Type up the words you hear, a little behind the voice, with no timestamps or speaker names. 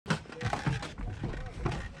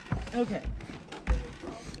Okay.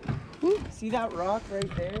 See that rock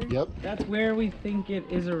right there? Yep. That's where we think it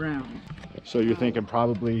is around. So you're thinking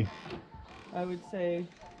probably... I would say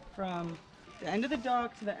from the end of the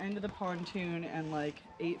dock to the end of the pontoon and like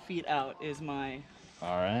 8 feet out is my...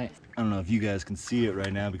 All right. I don't know if you guys can see it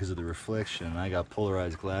right now because of the reflection. I got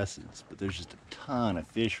polarized glasses, but there's just a ton of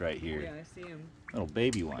fish right here. Yeah, I see them. Little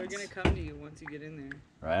baby ones. They're gonna come to you once you get in there.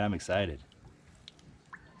 Right, I'm excited.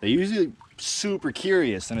 They're usually super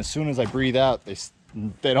curious, and as soon as I breathe out,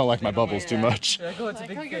 they don't like my bubbles too much. They're like, oh, it's a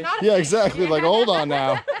big fish. Yeah, exactly. Like, hold on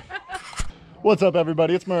now. What's up,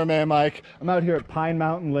 everybody? It's Merman Mike. I'm out here at Pine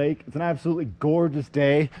Mountain Lake. It's an absolutely gorgeous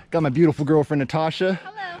day. Got my beautiful girlfriend, Natasha.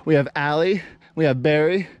 Hello. We have Allie. We have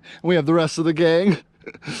Barry. And we have the rest of the gang.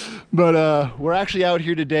 But we're actually out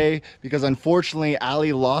here today because unfortunately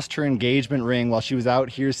Allie lost her engagement ring while she was out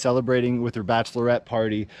here celebrating with her bachelorette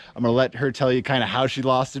party. I'm gonna let her tell you kind of how she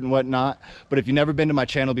lost it and whatnot. But if you've never been to my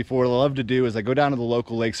channel before, what I love to do is I go down to the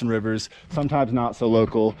local lakes and rivers, sometimes not so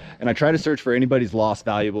local, and I try to search for anybody's lost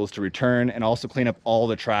valuables to return and also clean up all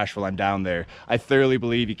the trash while I'm down there. I thoroughly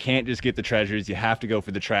believe you can't just get the treasures, you have to go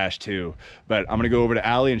for the trash too. But I'm gonna go over to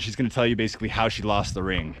Allie and she's gonna tell you basically how she lost the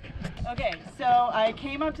ring. Okay, so I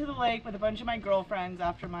came up to the lake with a bunch of my girlfriends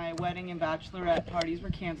after my wedding and bachelorette parties were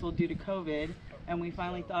canceled due to COVID, and we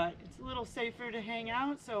finally thought it's a little safer to hang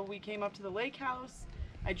out, so we came up to the lake house.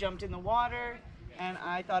 I jumped in the water, and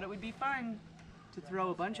I thought it would be fun to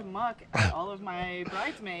throw a bunch of muck at all of my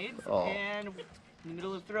bridesmaids, and in the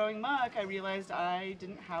middle of throwing muck, I realized I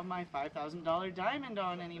didn't have my $5,000 diamond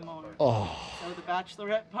on anymore. So the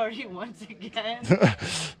bachelorette party once again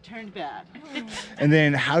turned bad. And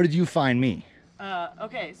then how did you find me?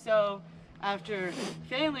 Okay, so after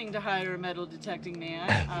failing to hire a metal detecting man,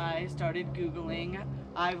 I started Googling,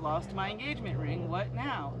 I've lost my engagement ring, what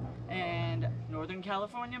now? And Northern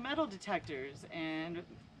California metal detectors, and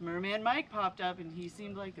Merman Mike popped up, and he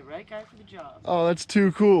seemed like the right guy for the job. Oh, that's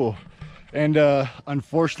too cool. And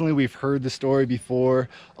unfortunately, we've heard the story before.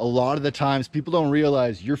 A lot of the times people don't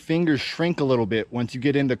realize your fingers shrink a little bit once you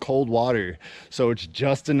get into cold water. So it's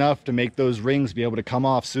just enough to make those rings be able to come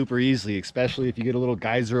off super easily, especially if you get a little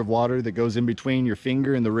geyser of water that goes in between your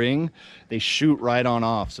finger and the ring. They shoot right on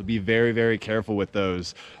off. So be very, very careful with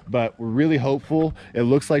those. But we're really hopeful. It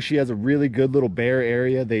looks like she has a really good little bare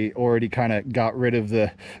area. They already kind of got rid of the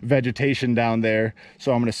vegetation down there.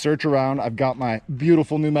 So I'm going to search around. I've got my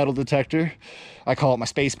beautiful new metal detector. I call it my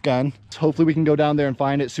space gun. Hopefully we can go down there and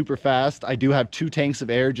find it super fast. I do have 2 tanks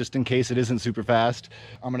of air just in case it isn't super fast.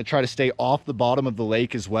 I'm gonna try to stay off the bottom of the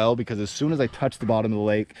lake as well, because as soon as I touch the bottom of the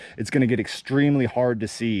lake, it's gonna get extremely hard to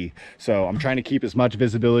see. So I'm trying to keep as much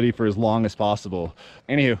visibility for as long as possible.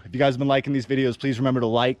 Anywho, if you guys have been liking these videos, please remember to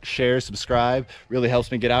like, share, subscribe. Really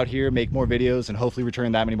helps me get out here, make more videos, and hopefully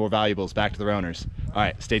return that many more valuables back to their owners. All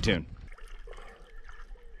right, stay tuned.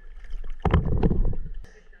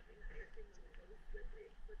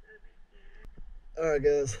 All right,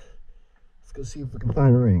 guys, let's go see if we can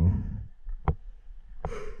find a ring.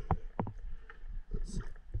 Let's see.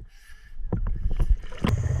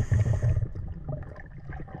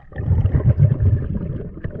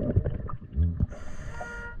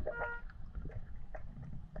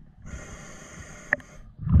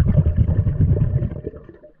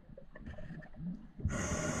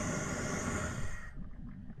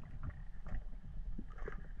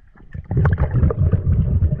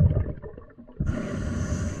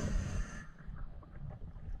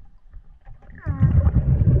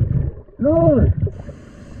 No!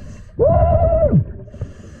 Woo!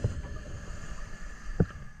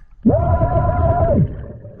 Woo!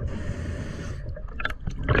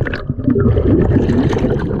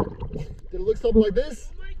 Did it look something like this?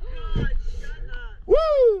 Oh my God, shut up. Woo!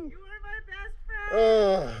 You are my best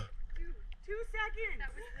friend. 2 seconds.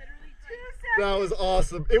 That was literally 2 seconds. That was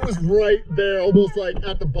awesome. It was right there, almost like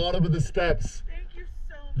at the bottom of the steps. Thank you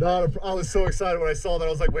so much. I was so excited when I saw that.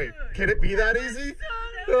 I was like, wait, can it be that easy?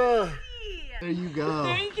 There you go.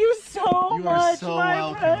 Thank you so You much, are so my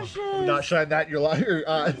welcome. precious. Not shine that in your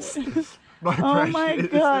eyes. Oh my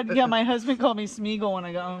God. Yeah, my husband called me Smeagol when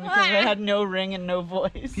I got home because I had no ring and no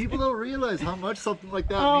voice. People don't realize how much something like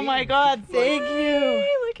that means. Oh my God, thank you.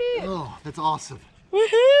 Look at it. Oh, that's awesome.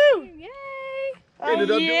 Woohoo! Yay.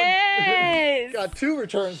 Ended up Yes. got 2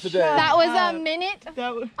 returns today. That was a minute.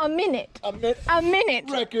 A minute. A A minute.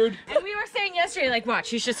 record. And we were saying yesterday, like, watch,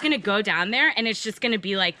 she's just gonna go down there and it's just gonna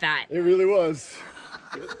be like that. It really was.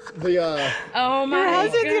 The Oh my Your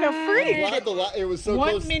husband's God. gonna freak. it was so 1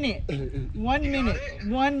 close. minute. 1 minute.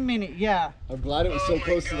 1 minute. Yeah. I'm glad it was so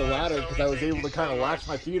close to the ladder because I was able to kind of latch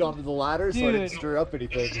my feet onto the ladder so I didn't Dude. stir up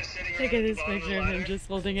anything. Look at this picture of him just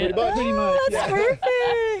holding Pretty it. much. Pretty much. That's Yeah.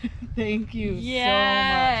 perfect. Thank you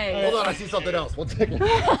Yes. so much. Hold on, I see something else. One second.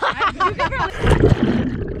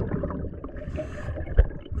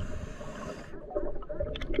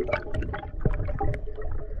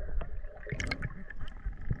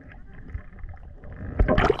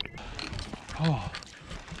 Oh, well,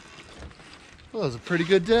 that was a pretty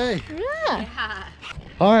good day. Yeah.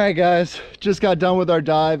 All right, guys, just got done with our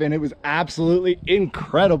dive and it was absolutely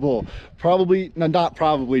incredible. Probably, no, not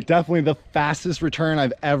probably, definitely the fastest return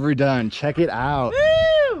I've ever done. Check it out.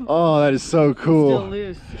 Woo! Oh, that is so cool. Still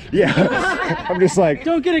loose. Yeah, I'm just like,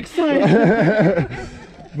 Don't get excited.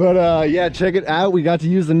 but yeah, check it out. We got to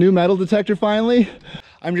use the new metal detector finally.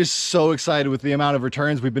 I'm just so excited with the amount of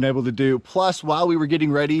returns we've been able to do. Plus, while we were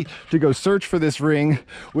getting ready to go search for this ring,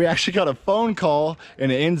 we actually got a phone call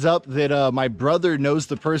and it ends up that my brother knows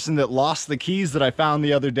the person that lost the keys that I found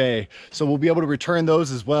the other day. So we'll be able to return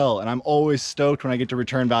those as well. And I'm always stoked when I get to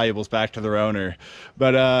return valuables back to their owner.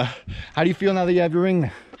 But how do you feel now that you have your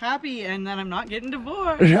ring? Happy and that I'm not getting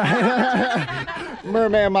divorced.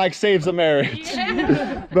 Merman Mike saves a marriage.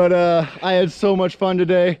 Yeah. But I had so much fun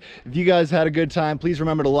today. If you guys had a good time, please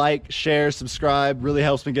remember to like, share, subscribe. Really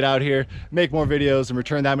helps me get out here, make more videos, and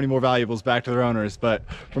return that many more valuables back to their owners. But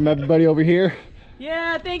from everybody over here,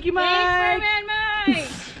 Yeah, thank you, Mike. Thanks, Merman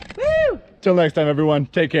Mike. Woo! till next time, everyone,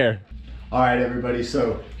 take care. All right, everybody,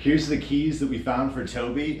 so here's the keys that we found for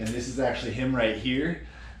Toby, and this is actually him right here.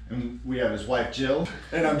 And we have his wife, Jill.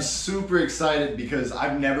 And I'm super excited because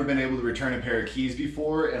I've never been able to return a pair of keys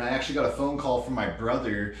before, and I actually got a phone call from my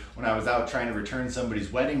brother when I was out trying to return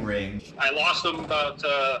somebody's wedding ring. I lost them about,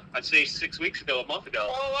 I'd say 6 weeks ago, a month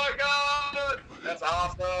ago. Oh my God! That's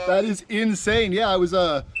awesome! That is insane. Yeah, I was,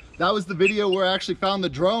 that was the video where I actually found the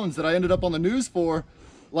drones that I ended up on the news for.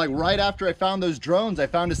 Like right after I found those drones, I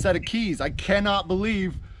found a set of keys. I cannot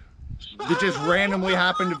believe it just randomly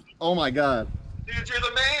happened. Oh my God. Dude, you're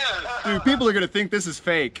the man! Dude, people are gonna think this is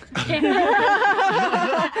fake. You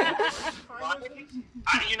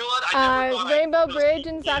know what? I never thought Rainbow I'd- Bridge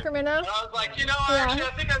in Sacramento. And I was like, you know, Yeah. actually,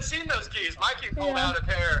 I think I've seen those keys. Mikey pulled Yeah. out a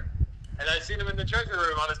pair, and I seen them in the treasure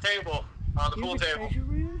room on his table, on the pool table.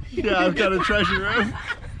 Yeah, I've got a treasure room.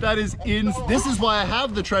 That is this is why I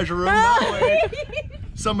have the treasure room. That way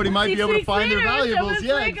somebody might be able to find their valuables.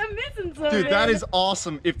 Yeah. Like, I'm missing something. Dude, that is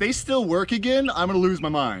awesome. If they still work again, I'm gonna lose my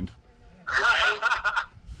mind.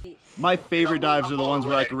 My favorite dives are the ones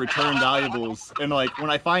where I can return valuables, and like when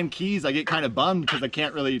I find keys, I get kind of bummed because I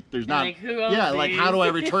can't really. There's not. Like, who owns yeah, like how do I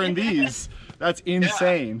return these? That's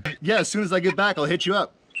insane. Yeah, as soon as I get back, I'll hit you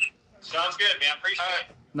up. Sounds good, man. Appreciate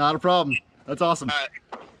it. Not a problem. That's awesome. All right.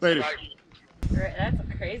 Later. Bye. That's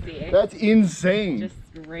crazy. That's insane. Just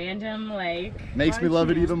random, like, Makes me love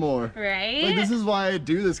it even more. right? Like this is why I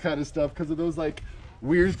do this kind of stuff, because of those like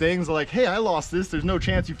weird things like, hey, I lost this. There's no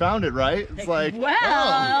chance you found it, right? It's like, well,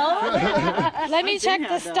 oh. Let me check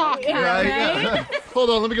the stock. Right? Yeah. Hold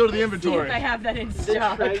on, let me go to the see if inventory. I have that in The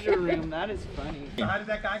stock. treasure room, that is funny. How did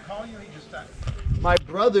that guy call you? He just My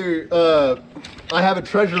brother, I have a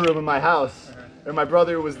treasure room in my house, and my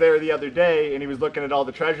brother was there the other day, and he was looking at all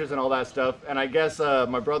the treasures and all that stuff, and I guess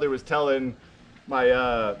my brother was telling my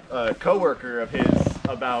coworker of his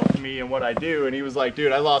about me and what I do, and he was like,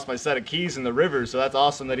 dude, I lost my set of keys in the river, so that's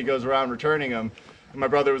awesome that he goes around returning them. And my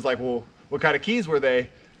brother was like, well, what kind of keys were they?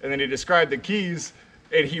 And then he described the keys,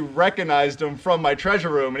 and he recognized them from my treasure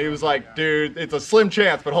room, and he was like, dude, it's a slim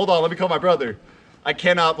chance, but hold on, let me call my brother. I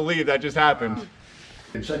cannot believe that just happened.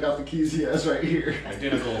 And check out the keys he has right here.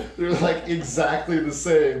 Identical. They're like exactly the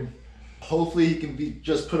same. Hopefully he can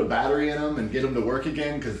just put a battery in them and get them to work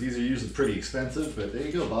again, because these are usually pretty expensive. But there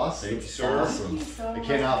you go, boss. Thank you, That's sir. awesome. I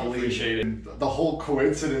cannot believe Appreciate it. the whole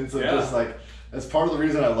coincidence of just like, that's part of the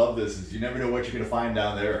reason I love this, is you never know what you're gonna find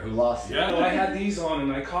down there. Who lost it? Yeah, well, I had these on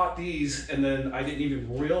and I caught these, and then I didn't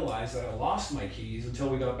even realize that I lost my keys until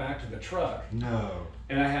we got back to the truck. No.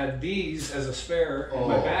 And I had these as a spare in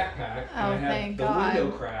my Oh. backpack, and Oh, I had thank the God.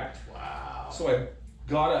 window cracked. Wow. So I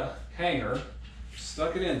got a hanger,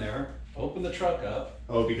 stuck it in there, opened the truck up.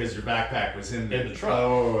 Oh, because your backpack was in the truck.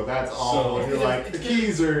 Oh, that's awful. So- You're like, the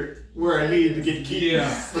keys are where I need to get keys.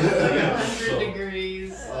 Yeah. Yeah, so-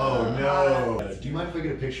 degrees. Oh no. Do you mind if I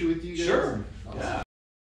get a picture with you guys? Sure. Yeah.